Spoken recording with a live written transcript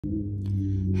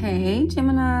Hey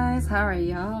Geminis, how are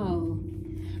y'all?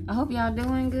 I hope y'all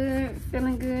doing good,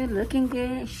 feeling good, looking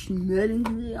good, smelling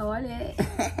good, all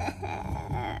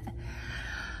that.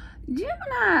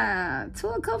 Gemini, 2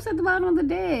 of Cups at the bottom of the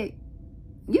deck.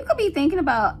 You could be thinking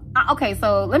about, okay,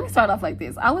 so let me start off like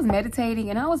this. I was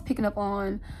meditating and I was picking up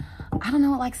on, I don't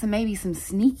know, like maybe some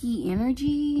sneaky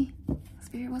energy.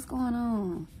 Spirit, what's going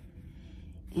on?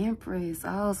 Empress,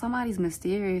 oh, somebody's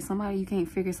mysterious. Somebody, you can't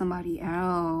figure somebody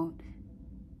out.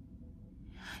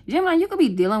 Gemini, you could be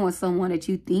dealing with someone that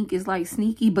you think is like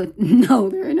sneaky, but no,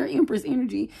 they're in their Empress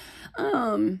energy.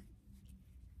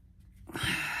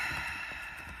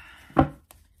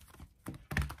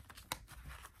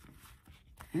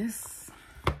 It's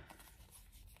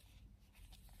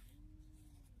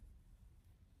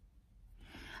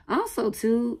also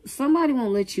too, somebody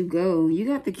won't let you go. You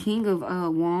got the King of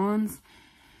Wands.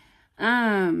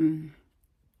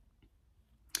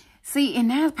 See, and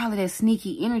that's probably that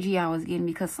sneaky energy I was getting,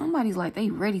 because somebody's like, they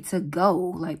ready to go.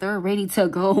 Like, they're ready to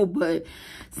go, but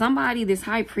somebody, this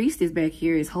High Priestess back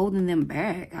here, is holding them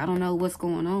back. I don't know what's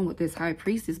going on with this High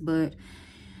Priestess, but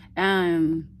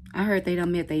I heard they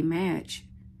done met they match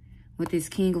with this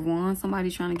King of Wands.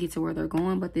 Somebody's trying to get to where they're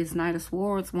going, but this Knight of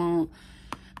Swords won't.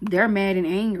 They're mad and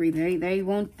angry. They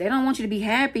don't want you to be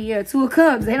happy. Yeah, 2 of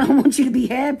Cups. They don't want you to be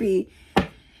happy.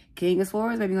 King of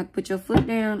Swords, baby, you have to put your foot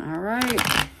down. All right.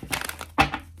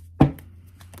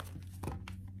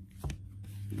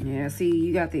 Yeah, see,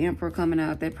 you got the Emperor coming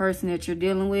out. That person that you're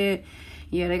dealing with,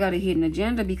 yeah, they got a hidden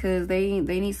agenda because they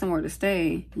need somewhere to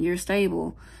stay. You're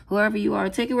stable. Whoever you are,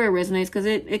 take it where it resonates, because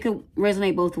it could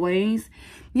resonate both ways.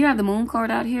 You have the Moon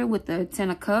card out here with the 10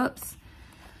 of Cups,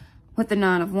 with the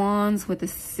 9 of Wands, with the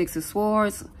 6 of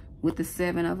Swords, with the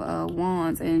 7 of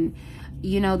Wands. And,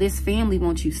 you know, this family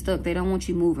wants you stuck. They don't want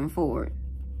you moving forward.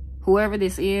 Whoever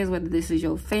this is, whether this is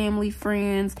your family,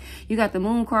 friends, you got the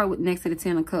Moon card next to the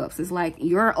 10 of Cups. It's like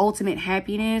your ultimate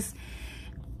happiness.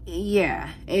 Yeah,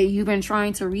 you've been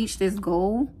trying to reach this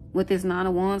goal with this 9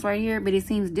 of Wands right here, but it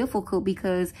seems difficult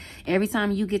because every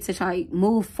time you get to try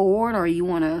move forward, or you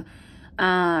want to,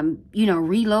 you know,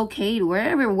 relocate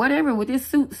wherever, whatever, with this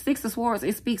 6 of Swords,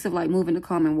 it speaks of like moving to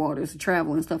common waters,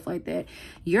 travel and stuff like that.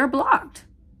 You're blocked.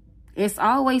 It's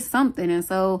always something. And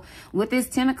so with this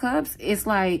 10 of Cups, it's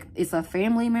like, it's a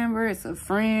family member, it's a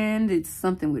friend, it's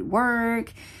something with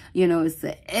work, you know, it's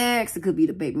the ex, it could be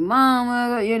the baby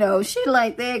mama, you know, shit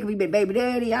like that. It could be the baby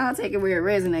daddy. I'll take it where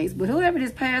it resonates. But whoever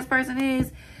this past person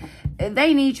is,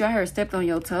 they need you. I heard stepped on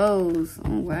your toes.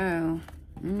 Oh, wow.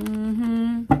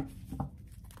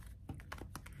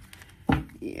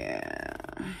 Yeah.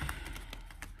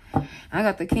 I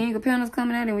got the King of Pentacles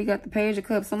coming out, and we got the Page of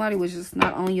Cups. Somebody was just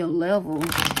not on your level.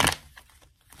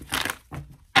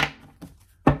 I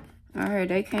heard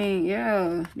they can't,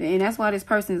 yeah. And that's why this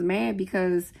person is mad,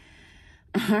 because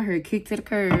I heard kick to the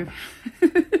curb.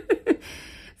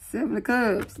 7 of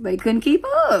Cups. They couldn't keep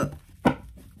up.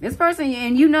 This person,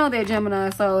 and you know that,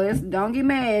 Gemini, so don't get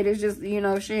mad. It's just, you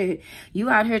know, shit. You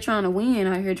out here trying to win,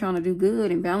 out here trying to do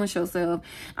good and balance yourself.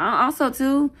 Also,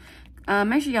 too,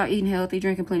 make sure y'all eating healthy,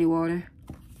 drinking plenty of water.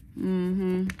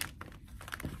 Yeah,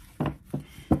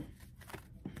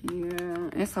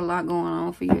 it's a lot going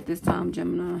on for you at this time,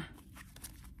 Gemini.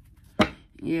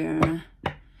 Yeah.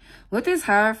 With this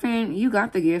Hierophant, you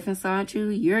got the gift inside you.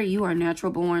 You are a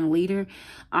natural born leader.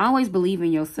 Always believe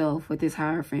in yourself with this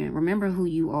Hierophant. Remember who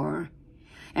you are.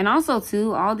 And also,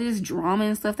 too, all this drama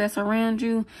and stuff that's around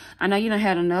you. I know you done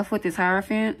had enough with this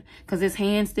Hierophant, because his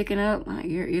hand sticking up, like,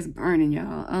 it's burning,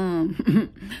 y'all.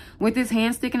 With this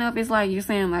hand sticking up, it's like you're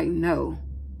saying, like, no.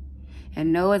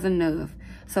 And no is enough.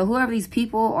 So whoever these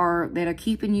people are that are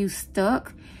keeping you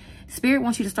stuck, Spirit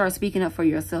wants you to start speaking up for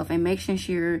yourself and making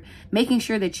sure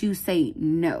that you say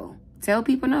no. Tell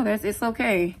people no, it's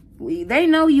okay. They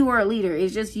know you are a leader.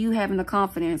 It's just you having the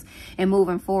confidence and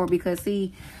moving forward, because,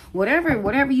 see,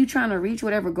 whatever you trying to reach,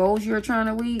 whatever goals you're trying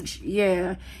to reach,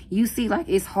 yeah, you see, like,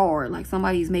 it's hard. Like,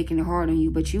 somebody's making it hard on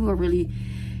you, but you are really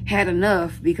had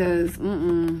enough, because,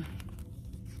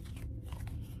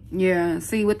 yeah,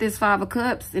 see, with this 5 of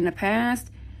Cups in the past,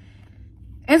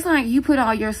 it's like you put all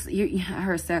I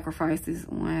heard sacrifices.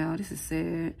 Wow, this is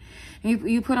sad.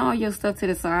 You put all your stuff to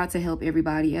the side to help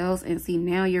everybody else. And see,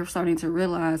 now you're starting to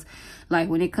realize, like,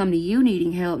 when it come to you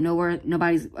needing help,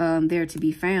 nobody's there to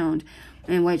be found.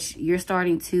 In which you're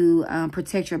starting to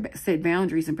set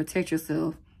boundaries and protect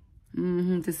yourself.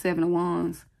 The 7 of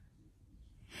Wands.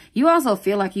 You also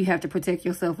feel like you have to protect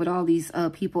yourself with all these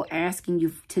people asking you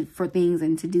for things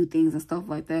and to do things and stuff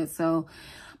like that. So,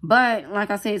 but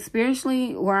like I said,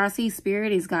 spiritually, where I see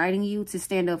Spirit is guiding you to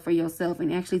stand up for yourself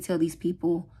and actually tell these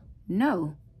people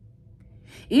no.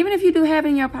 Even if you do have it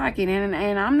in your pocket,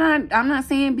 and I'm not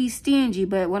saying be stingy,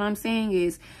 but what I'm saying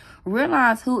is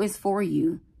realize who is for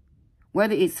you.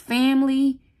 Whether it's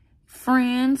family,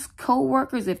 friends,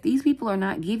 co-workers, if these people are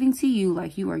not giving to you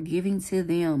like you are giving to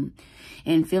them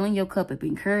and filling your cup up,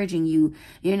 encouraging you,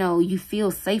 you know, you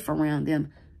feel safe around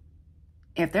them.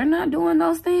 If they're not doing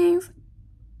those things,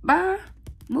 bye.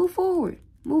 Move forward.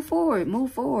 Move forward.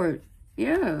 Move forward.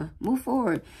 Yeah, move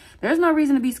forward. There's no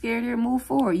reason to be scared here. Move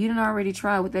forward. You didn't already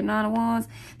try with that 9 of Wands.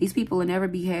 These people will never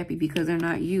be happy because they're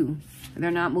not you. They're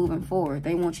not moving forward.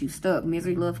 They want you stuck.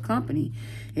 Misery loves company.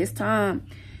 It's time.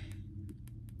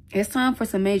 It's time for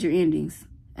some major endings.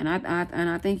 And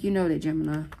I think you know that,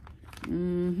 Gemini.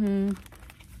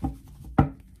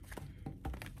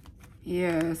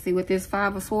 Yeah, see, with this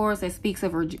 5 of Swords, that speaks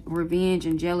of revenge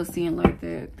and jealousy and like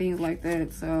that, things like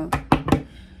that. So,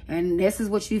 and this is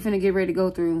what you're finna get ready to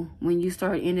go through when you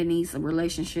start ending these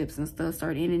relationships and stuff.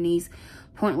 Start ending these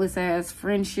pointless ass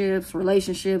friendships,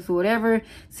 relationships, whatever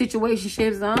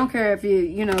situationships. I don't care if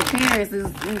you know, parents,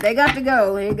 they got to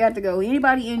go. They got to go.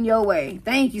 Anybody in your way.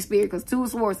 Thank you, Spirit, because 2 of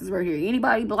Swords is right here.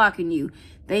 Anybody blocking you,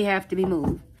 they have to be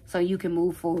moved so you can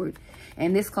move forward.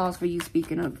 And this calls for you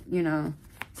speaking up, you know,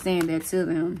 saying that to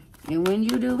them. And when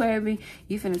you do, baby,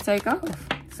 you finna take off.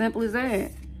 Simple as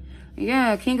that.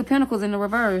 Yeah, King of Pentacles in the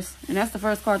reverse. And that's the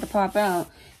first card to pop out.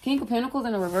 King of Pentacles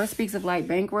in the reverse speaks of like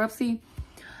bankruptcy.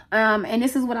 And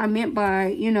this is what I meant by,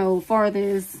 you know,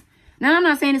 farthest. Now, I'm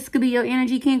not saying this could be your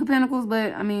energy, King of Pentacles,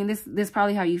 but I mean, this is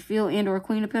probably how you feel, and or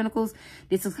Queen of Pentacles.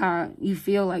 This is how you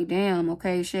feel like, damn,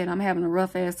 okay, shit, I'm having a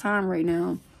rough ass time right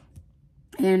now.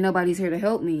 And nobody's here to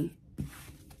help me.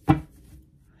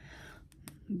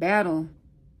 Battle.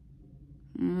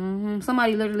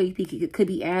 Somebody literally could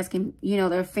be asking, you know,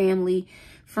 their family,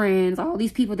 friends, all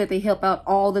these people that they help out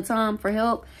all the time for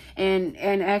help, and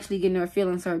actually getting their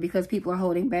feelings hurt because people are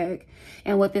holding back.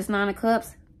 And with this 9 of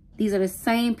Cups, these are the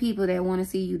same people that want to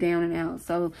see you down and out.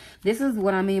 So this is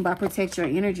what I mean by protect your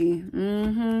energy.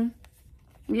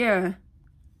 Yeah.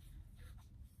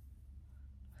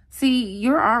 See,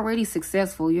 you're already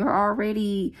successful. You're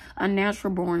already a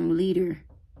natural born leader.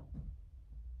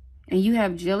 And you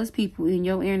have jealous people in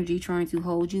your energy trying to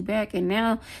hold you back. And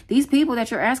now these people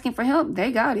that you're asking for help,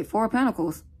 they got it. 4 of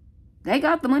Pentacles. They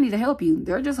got the money to help you.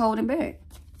 They're just holding back.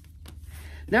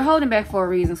 They're holding back for a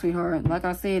reason, sweetheart. Like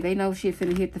I said, they know shit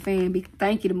finna hit the fan.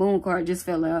 Thank you, the Moon card just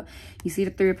fell out. You see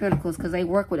the 3 of Pentacles because they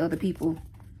work with other people.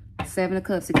 7 of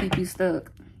Cups to keep you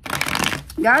stuck.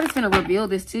 God is finna reveal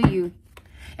this to you.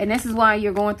 And this is why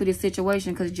you're going through this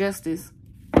situation, because justice.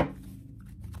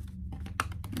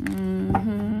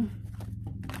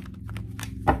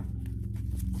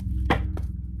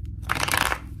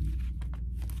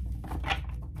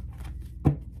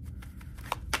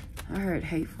 I heard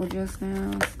hateful just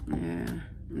now.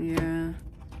 Yeah.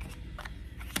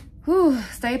 Whew,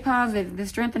 stay positive. The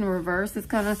strength in reverse is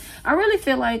kind of, I really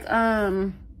feel like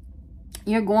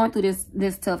you're going through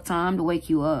this tough time to wake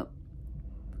you up.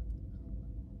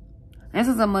 This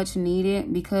is a much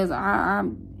needed, because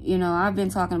you know, I've been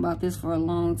talking about this for a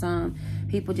long time.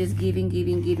 People just giving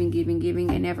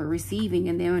and never receiving.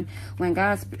 And then when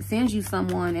God sends you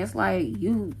someone, it's like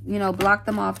you know, block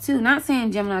them off too. Not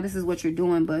saying, Gemini, this is what you're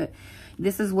doing, but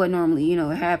this is what normally, you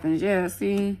know, happens. Yeah,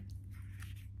 see?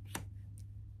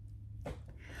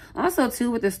 Also,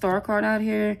 too, with the Star card out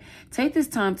here, take this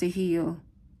time to heal.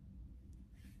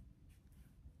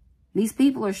 These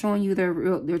people are showing you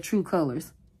their true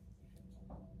colors.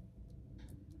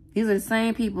 These are the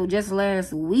same people just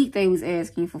last week they was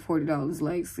asking for $40.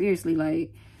 Like, seriously,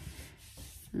 like,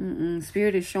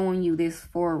 Spirit is showing you this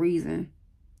for a reason.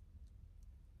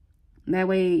 That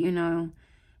way, you know,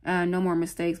 no more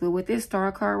mistakes. But with this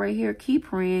Star card right here, keep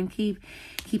praying, keep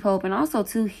hoping. Also,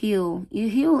 to heal. You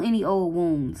heal any old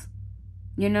wounds.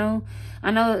 You know,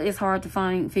 I know it's hard to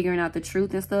figuring out the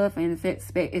truth and stuff, and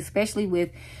especially with,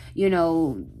 you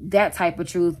know, that type of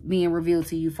truth being revealed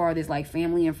to you for this, like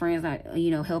family and friends not,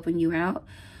 you know, helping you out.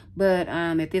 But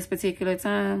at this particular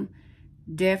time,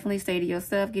 definitely stay to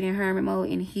yourself, get in hermit mode,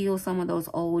 and heal some of those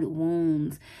old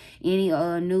wounds. Any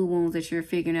new wounds that you're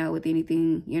figuring out with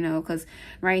anything, you know, because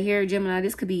right here, Gemini,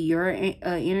 this could be your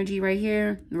energy right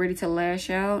here, ready to lash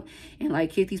out and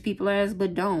like kick these people ass,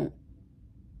 but don't.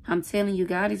 I'm telling you,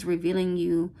 God is revealing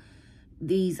you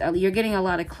these, you're getting a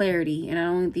lot of clarity, and I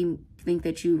don't think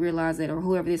that you realize that, or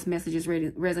whoever this message is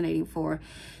resonating for,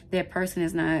 that person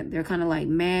is not, they're kind of like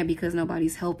mad because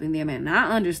nobody's helping them. And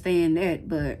I understand that,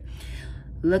 but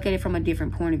look at it from a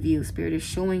different point of view. Spirit is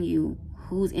showing you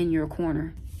who's in your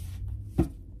corner.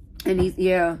 And he's,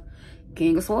 yeah,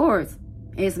 King of Swords.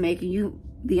 It's making you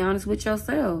be honest with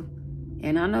yourself.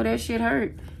 And I know that shit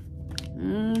hurt.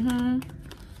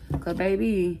 Because,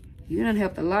 baby, you done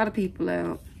helped a lot of people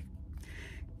out.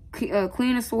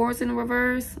 Queen of Swords in the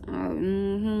reverse.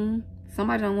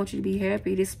 Somebody don't want you to be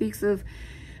happy. This speaks of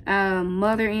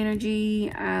mother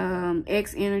energy,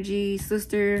 ex energy,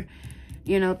 sister,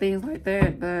 you know, things like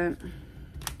that. But,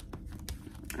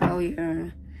 oh, yeah.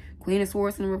 Queen of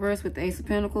Swords in the reverse with the Ace of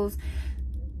Pentacles.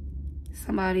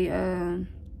 Somebody, I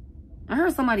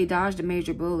heard somebody dodged a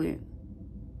major bullet.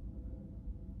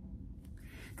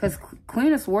 Because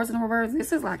Queen of Swords in the reverse,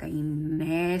 this is like a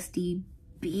nasty,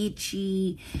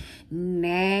 bitchy,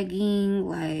 nagging,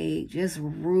 like, just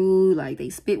rude. Like, they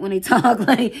spit when they talk.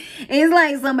 Like, it's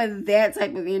like some of that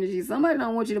type of energy. Somebody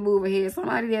don't want you to move ahead.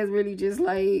 Somebody that's really just,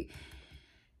 like,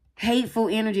 hateful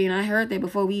energy. And I heard that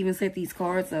before we even set these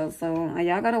cards up. So,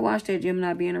 y'all got to watch that,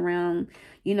 Gemini, being around,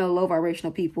 you know, low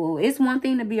vibrational people. It's one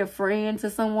thing to be a friend to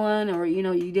someone, or, you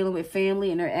know, you're dealing with family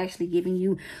and they're actually giving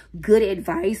you good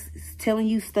advice, telling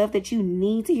you stuff that you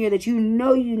need to hear, that you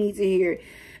know you need to hear.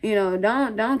 You know,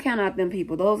 don't count out them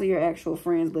people. Those are your actual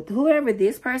friends. But whoever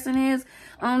this person is,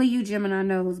 only you, Gemini,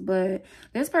 knows. But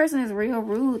this person is real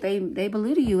rude. They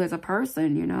belittle you as a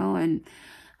person, you know. And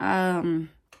I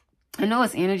know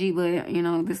it's energy, but, you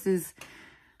know, this is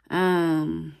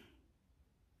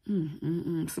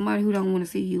somebody who don't want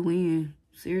to see you win.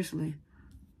 Seriously.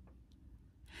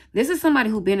 This is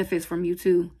somebody who benefits from you,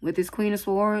 too, with this Queen of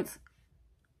Swords.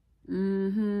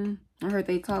 I heard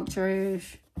they talk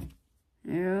trash.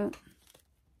 Yeah.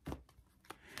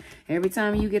 Every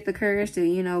time you get the courage to,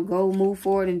 you know, go move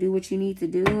forward and do what you need to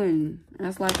do, and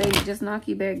that's like they just knock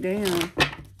you back down.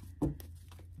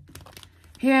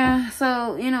 Yeah,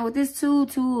 so, you know, with this two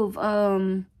of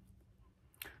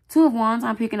Wands,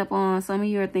 I'm picking up on some of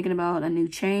you are thinking about a new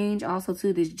change. Also,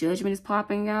 too, this Judgment is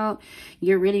popping out.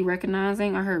 You're really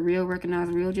recognizing, I heard recognize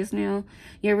real just now.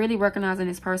 You're really recognizing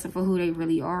this person for who they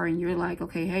really are. And you're like,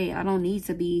 okay, hey, I don't need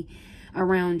to be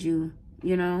around you,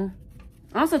 you know.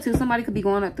 Also, too, somebody could be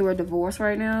going up through a divorce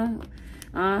right now.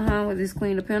 With this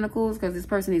Queen of Pentacles, because this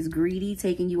person is greedy,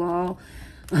 taking you all.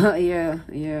 Yeah.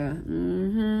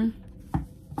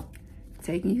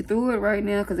 Taking you through it right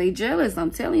now because they jealous. I'm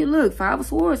telling you, look, Five of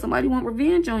Swords, somebody want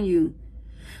revenge on you.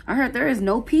 I heard there is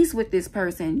no peace with this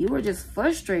person. You are just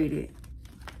frustrated.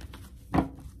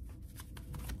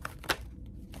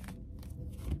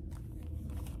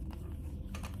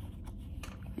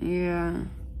 Yeah.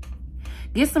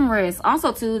 Get some rest.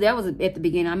 Also, too, that was at the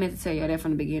beginning. I meant to tell you that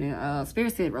from the beginning.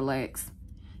 Spirit said relax.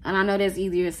 And I know that's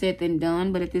easier said than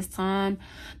done, but at this time,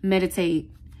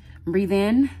 meditate. Breathe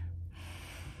in.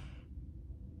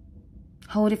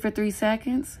 Hold it for 3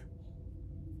 seconds.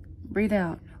 Breathe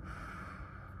out.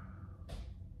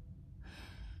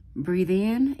 Breathe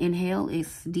in. Inhale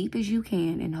as deep as you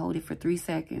can and hold it for 3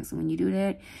 seconds. When you do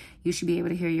that, you should be able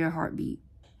to hear your heartbeat.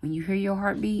 When you hear your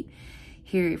heartbeat,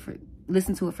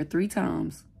 listen to it for 3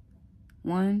 times.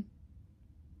 1,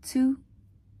 2,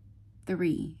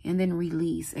 3. And then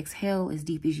release. Exhale as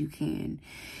deep as you can.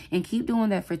 And keep doing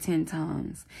that for 10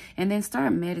 times. And then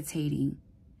start meditating.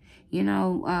 You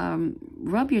know,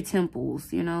 rub your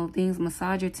temples, you know,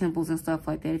 massage your temples and stuff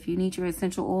like that. If you need your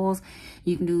essential oils,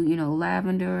 you can do, you know,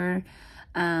 lavender.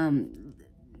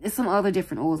 It's some other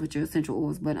different oils with your essential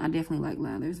oils, but I definitely like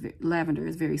lavender. Lavender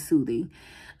is very soothing.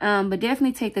 But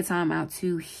definitely take the time out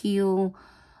to heal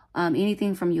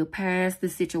anything from your past,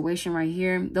 this situation right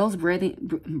here. Those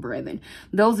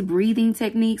those breathing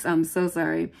techniques, I'm so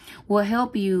sorry, will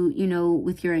help you, you know,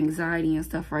 with your anxiety and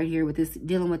stuff right here with this,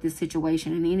 dealing with this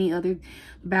situation and any other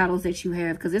battles that you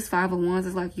have. Because this Five of Wands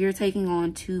is like you're taking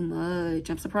on too much.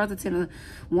 I'm surprised the Ten of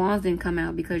Wands didn't come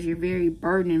out because you're very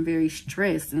burdened and very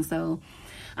stressed. And so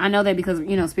I know that because,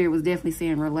 you know, Spirit was definitely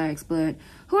saying relax. But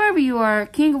whoever you are,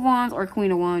 King of Wands or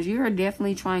Queen of Wands, you are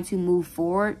definitely trying to move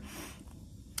forward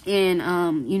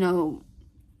and, you know,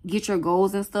 get your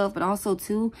goals and stuff. But also,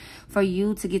 too, for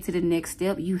you to get to the next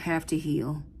step, you have to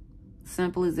heal.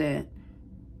 Simple as that.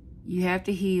 You have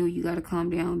to heal. You got to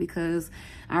calm down because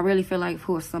I really feel like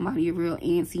for somebody, you're real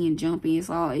antsy and jumpy.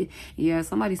 It's all, yeah,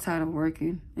 somebody's tired of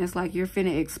working. It's like you're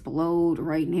finna explode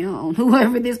right now on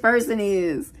whoever this person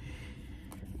is.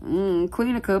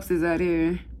 Queen of Cups is out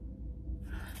here.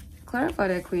 Clarify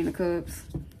that Queen of Cups.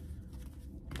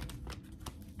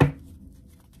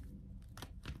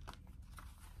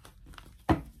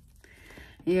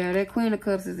 Yeah, that Queen of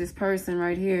Cups is this person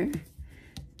right here.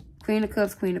 Queen of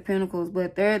Cups, Queen of Pentacles.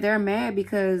 But they're mad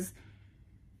because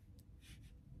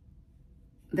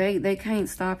they can't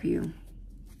stop you.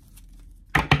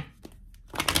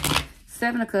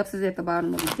 Seven of Cups is at the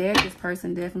bottom of the deck. This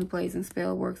person definitely plays in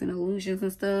spell works and illusions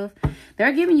and stuff.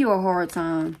 They're giving you a hard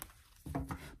time.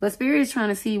 But Spirit is trying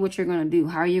to see what you're going to do.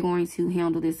 How are you going to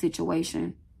handle this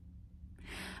situation?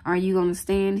 Are you going to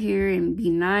stand here and be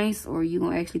nice, or are you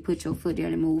going to actually put your foot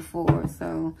down and move forward?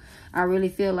 So I really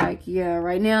feel like, yeah,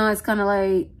 right now it's kind of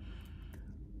like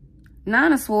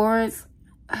Nine of Swords.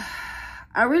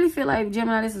 I really feel like,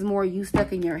 Gemini, this is more you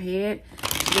stuck in your head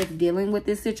with dealing with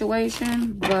this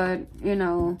situation. But, you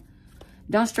know,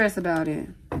 don't stress about it.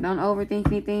 Don't overthink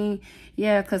anything.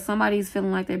 Yeah, because somebody's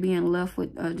feeling like they're being left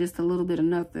with just a little bit of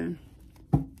nothing.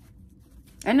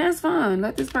 And that's fine.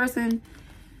 Let this person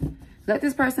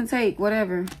take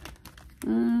whatever.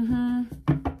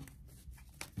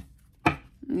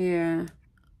 Yeah.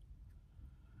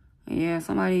 Yeah,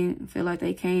 somebody feel like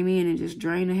they came in and just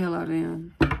drained the hell out of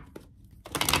them.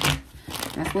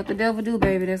 That's what the devil do,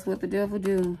 baby. That's what the devil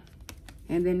do.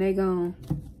 And then they gone.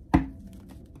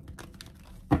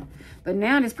 But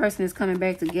now this person is coming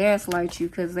back to gaslight you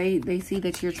because they see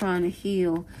that you're trying to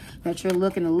heal, that you're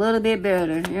looking a little bit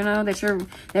better, you know, that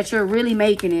you're really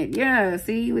making it. Yeah,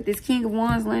 see, with this King of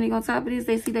Wands landing on top of this,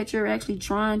 they see that you're actually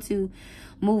trying to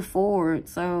move forward.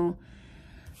 So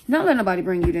don't let nobody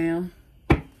bring you down.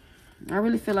 I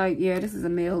really feel like, yeah, this is a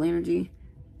male energy.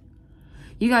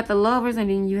 You got the Lovers and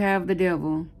then you have the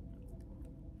Devil.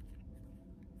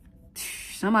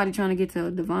 Somebody trying to get to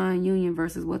a divine union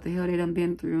versus what the hell they done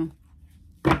been through.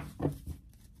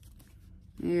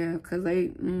 Yeah, because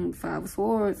they, Five of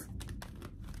Swords.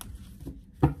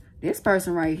 This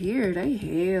person right here, they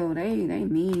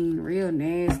mean, real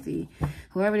nasty.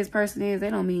 Whoever this person is,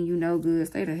 they don't mean you no good.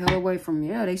 Stay the hell away from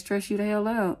you. Yeah, they stress you the hell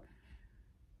out.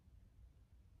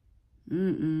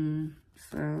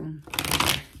 So,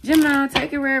 Gemini,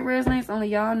 take it where it resonates. Only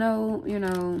y'all know, you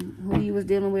know, who you was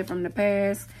dealing with from the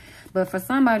past. But for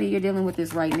somebody, you're dealing with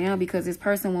this right now because this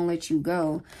person won't let you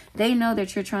go. They know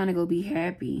that you're trying to go be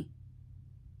happy.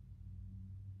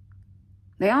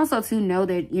 They also, too, know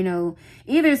that, you know,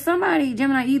 either somebody,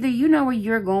 Gemini, either you know where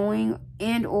you're going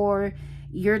and or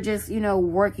you're just, you know,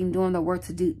 doing the work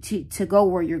to go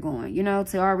where you're going, you know,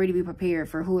 to already be prepared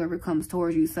for whoever comes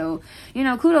towards you. So, you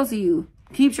know, kudos to you.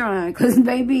 Keep trying because,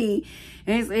 baby,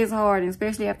 it's hard,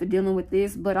 especially after dealing with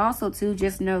this. But also, too,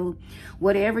 just know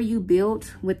whatever you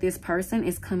built with this person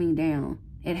is coming down.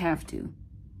 It have to.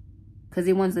 Because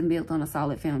it wasn't built on a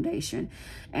solid foundation.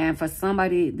 And for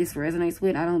somebody this resonates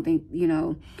with, I don't think, you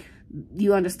know,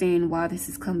 you understand why this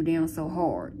is coming down so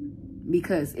hard.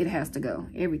 Because it has to go.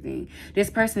 Everything. This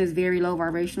person is very low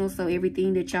vibrational. So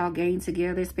everything that y'all gain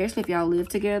together, especially if y'all live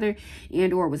together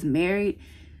and or was married,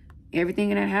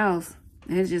 everything in that house,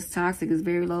 it's just toxic. It's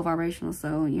very low vibrational.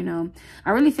 So, you know,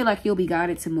 I really feel like you'll be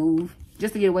guided to move.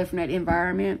 Just to get away from that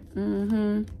environment.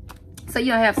 So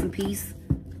you'll have some peace.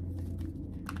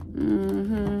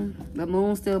 The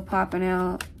moon's still popping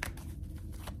out.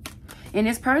 And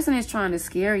this person is trying to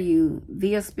scare you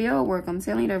via spell work. I'm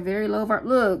telling you, they're very low.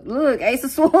 Look, Ace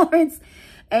of Swords.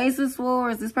 Ace of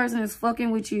Swords. This person is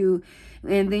fucking with you.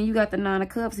 And then you got the Nine of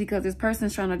Cups because this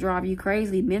person's trying to drive you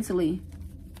crazy mentally.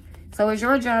 So it's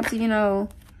your job to, you know,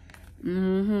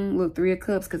 look, Three of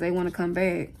Cups because they want to come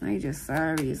back. They just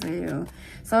sorry as hell.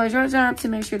 So it's your job to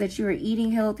make sure that you are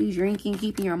eating healthy, drinking,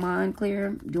 keeping your mind clear,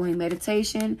 doing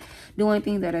meditation, doing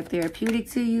things that are therapeutic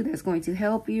to you, that's going to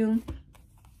help you.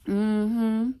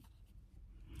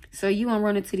 So you won't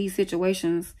run into these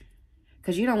situations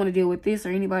because you don't want to deal with this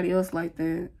or anybody else like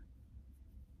that.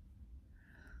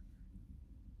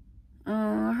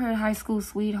 I heard high school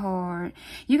sweetheart.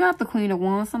 You got the Queen of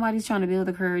Wands. Somebody's trying to build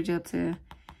the courage up to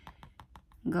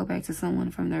go back to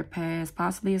someone from their past.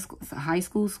 Possibly a high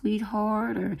school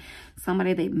sweetheart or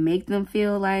somebody that make them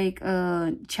feel like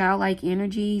childlike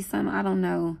energy. I don't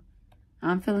know.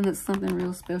 I'm feeling it's something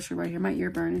real special right here. My ear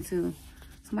burning too.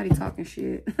 Somebody talking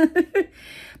shit.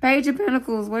 Page of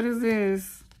Pentacles. What is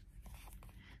this?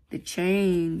 The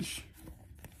change.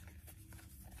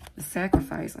 The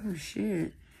sacrifice. Oh,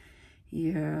 shit.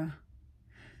 Yeah.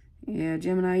 Yeah,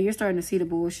 Gemini, you're starting to see the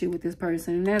bullshit with this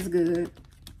person, and that's good.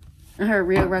 I heard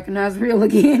real recognize real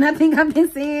again. I think I've been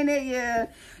saying it, yeah.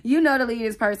 You know to leave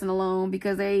this person alone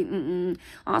because they,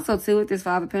 Also, too, with this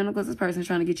Five of Pentacles, this person's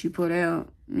trying to get you put out.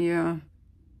 Yeah.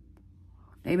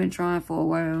 They've been trying for a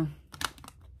while.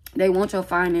 They want your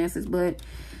finances, but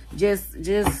just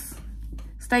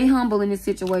stay humble in this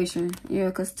situation. Yeah,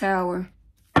 because Tower.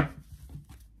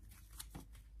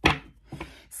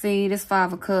 See, this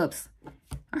Five of Cups.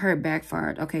 I heard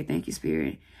backfired. Okay, thank you,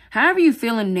 Spirit. However you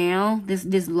feeling now,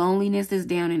 this loneliness, this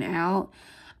down and out,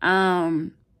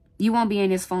 you won't be in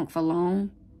this funk for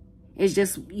long. It's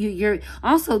just, you're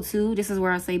also, too, this is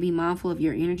where I say be mindful of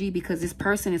your energy because this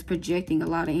person is projecting a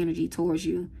lot of energy towards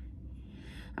you.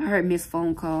 I heard missed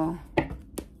phone call.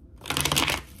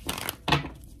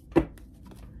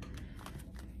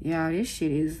 Yeah, this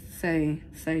shit is, say,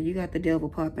 you got the devil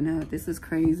popping out. This is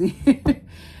crazy.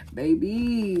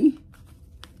 Baby.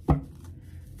 I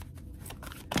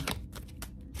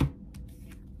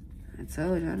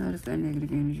told you, I noticed that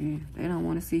negative energy. They don't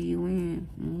want to see you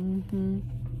win.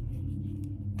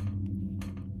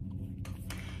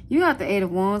 You got the 8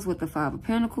 of Wands with the 5 of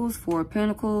Pentacles, 4 of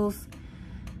Pentacles,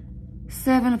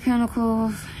 7 of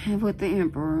Pentacles, and with the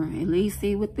Emperor. At least,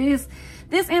 see, with this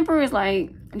Emperor is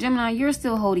like, Gemini, you're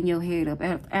still holding your head up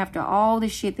after all the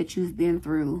shit that you've been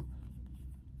through.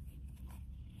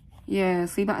 Yeah,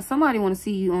 see, somebody want to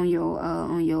see you on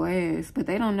your ass, but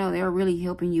they don't know they're really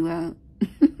helping you out.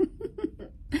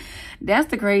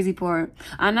 That's the crazy part.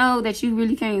 I know that you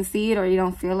really can't see it or you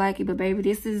don't feel like it, but baby,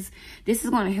 this is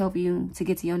going to help you to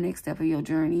get to your next step of your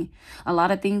journey. A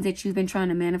lot of things that you've been trying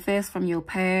to manifest from your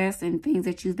past and things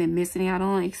that you've been missing out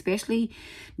on, especially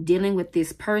dealing with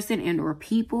this person and or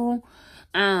people,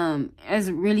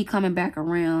 is really coming back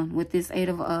around with this 8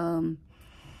 of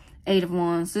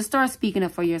Wands. Just start speaking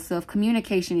up for yourself.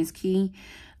 Communication is key.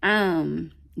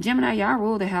 Gemini, y'all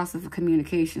rule the house of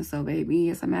communication. So, baby,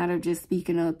 it's a matter of just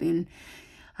speaking up and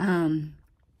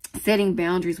setting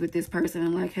boundaries with this person.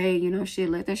 And like, hey, you know, shit,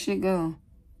 let that shit go.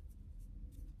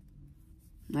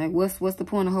 Like, what's the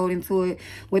point of holding to it?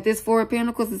 With this 4 of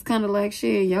Pentacles, it's kind of like,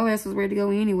 shit, your ass was ready to go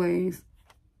anyways.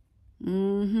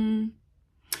 You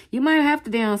might have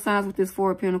to downsize with this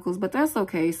 4 of Pentacles, but that's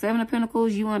okay. 7 of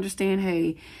Pentacles, you understand,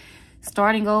 hey,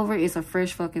 starting over is a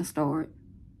fresh fucking start.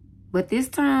 But this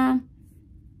time,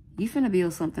 you finna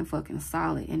build something fucking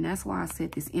solid. And that's why I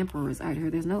said this Emperor is out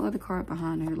here. There's no other card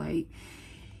behind her. Like,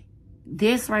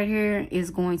 this right here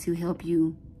is going to help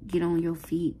you get on your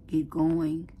feet, get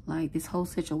going. Like, this whole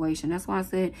situation. That's why I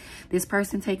said this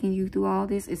person taking you through all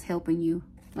this is helping you,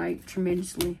 like,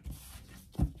 tremendously.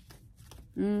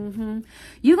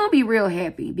 You're gonna be real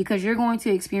happy because you're going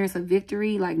to experience a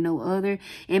victory like no other.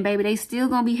 And baby, they still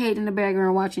gonna be hating in the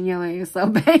background watching your ass. So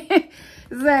baby,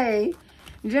 say,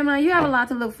 Gemini, you have a lot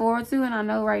to look forward to. And I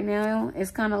know right now it's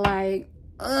kind of like,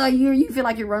 you feel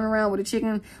like you're running around with a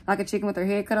chicken, like a chicken with her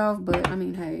head cut off. But I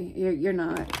mean, hey, you're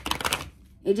not.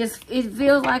 It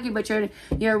feels like it, but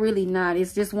you're really not.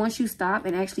 It's just once you stop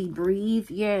and actually breathe.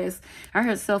 Yes, I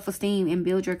heard self-esteem and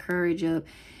build your courage up.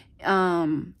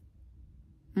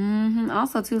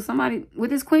 Also, too, somebody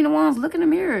with this Queen of Wands, look in the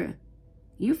mirror.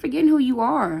 You forgetting who you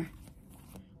are.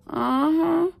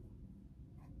 You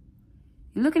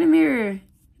look in the mirror.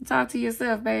 Talk to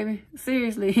yourself, baby.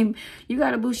 Seriously, you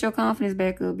got to boost your confidence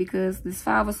back up because this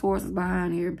 5 of Swords is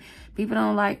behind here. People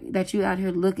don't like that you out here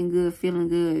looking good, feeling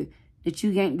good. That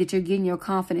you're getting your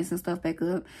confidence and stuff back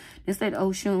up. It's that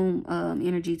Oshun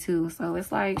energy too. So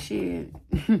it's like shit.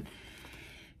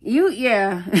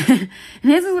 Yeah.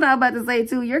 This is what I'm about to say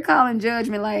too. You're calling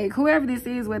judgment. Like whoever this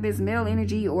is, whether it's male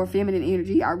energy or feminine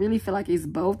energy, I really feel like it's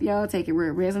both, y'all. Take it where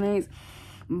it resonates.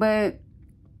 But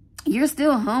you're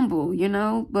still humble, you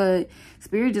know, but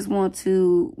Spirit just want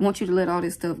you to let all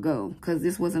this stuff go because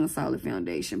this wasn't a solid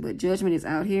foundation. But judgment is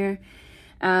out here.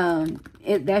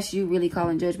 That's you really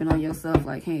calling judgment on yourself.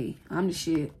 Like, hey, I'm the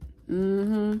shit.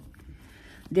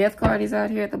 Death card is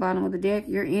out here at the bottom of the deck.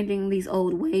 You're ending these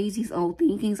old ways, these old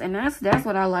thinkings, and that's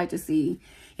what I like to see.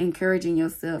 Encouraging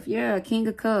yourself. Yeah, King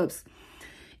of Cups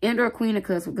and or Queen of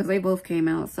Cups because they both came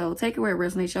out. So take it where it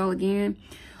resonates, y'all. Again,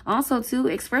 also too,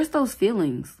 express those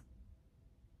feelings.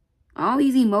 All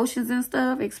these emotions and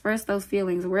stuff, express those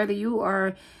feelings. Whether you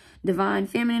are divine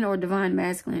feminine or divine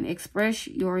masculine, express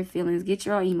your feelings. Get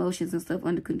your emotions and stuff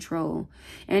under control.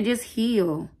 And just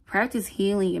heal. Practice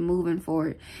healing and moving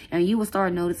forward. And you will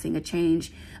start noticing a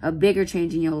change, a bigger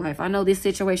change in your life. I know this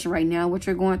situation right now, what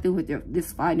you're going through with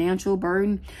this financial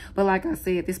burden. But like I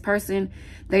said, this person,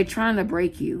 they're trying to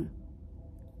break you.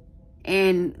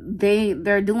 And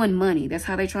they're doing money. That's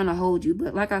how they're trying to hold you.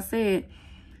 But like I said,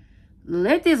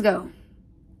 let this go.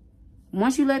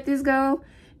 Once you let this go,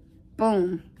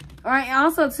 boom. All right,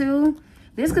 also too,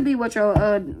 this could be what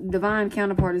your divine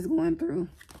counterpart is going through.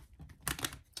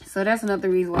 So that's another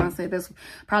reason why I said that's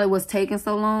probably what's taking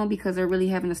so long, because they're really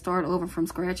having to start over from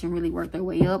scratch and really work their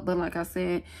way up. But like I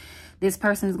said, this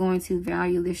person is going to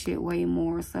value this shit way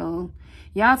more. So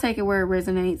y'all take it where it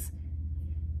resonates.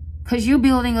 Because you're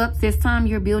building up, this time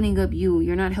you're building up you.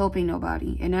 You're not helping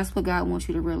nobody. And that's what God wants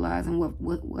you to realize and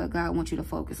what God wants you to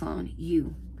focus on.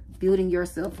 You. Building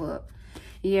yourself up.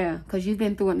 Yeah, because you've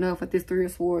been through enough with this 3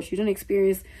 of Swords. You didn't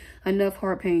experience enough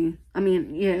heart pain. I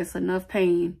mean, yes, enough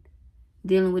pain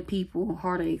dealing with people,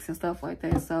 heartaches and stuff like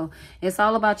that. So it's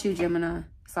all about you, Gemini.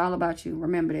 It's all about you.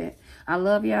 Remember that. I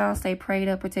love y'all. Stay prayed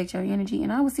up, protect your energy,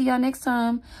 and I will see y'all next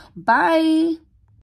time. Bye.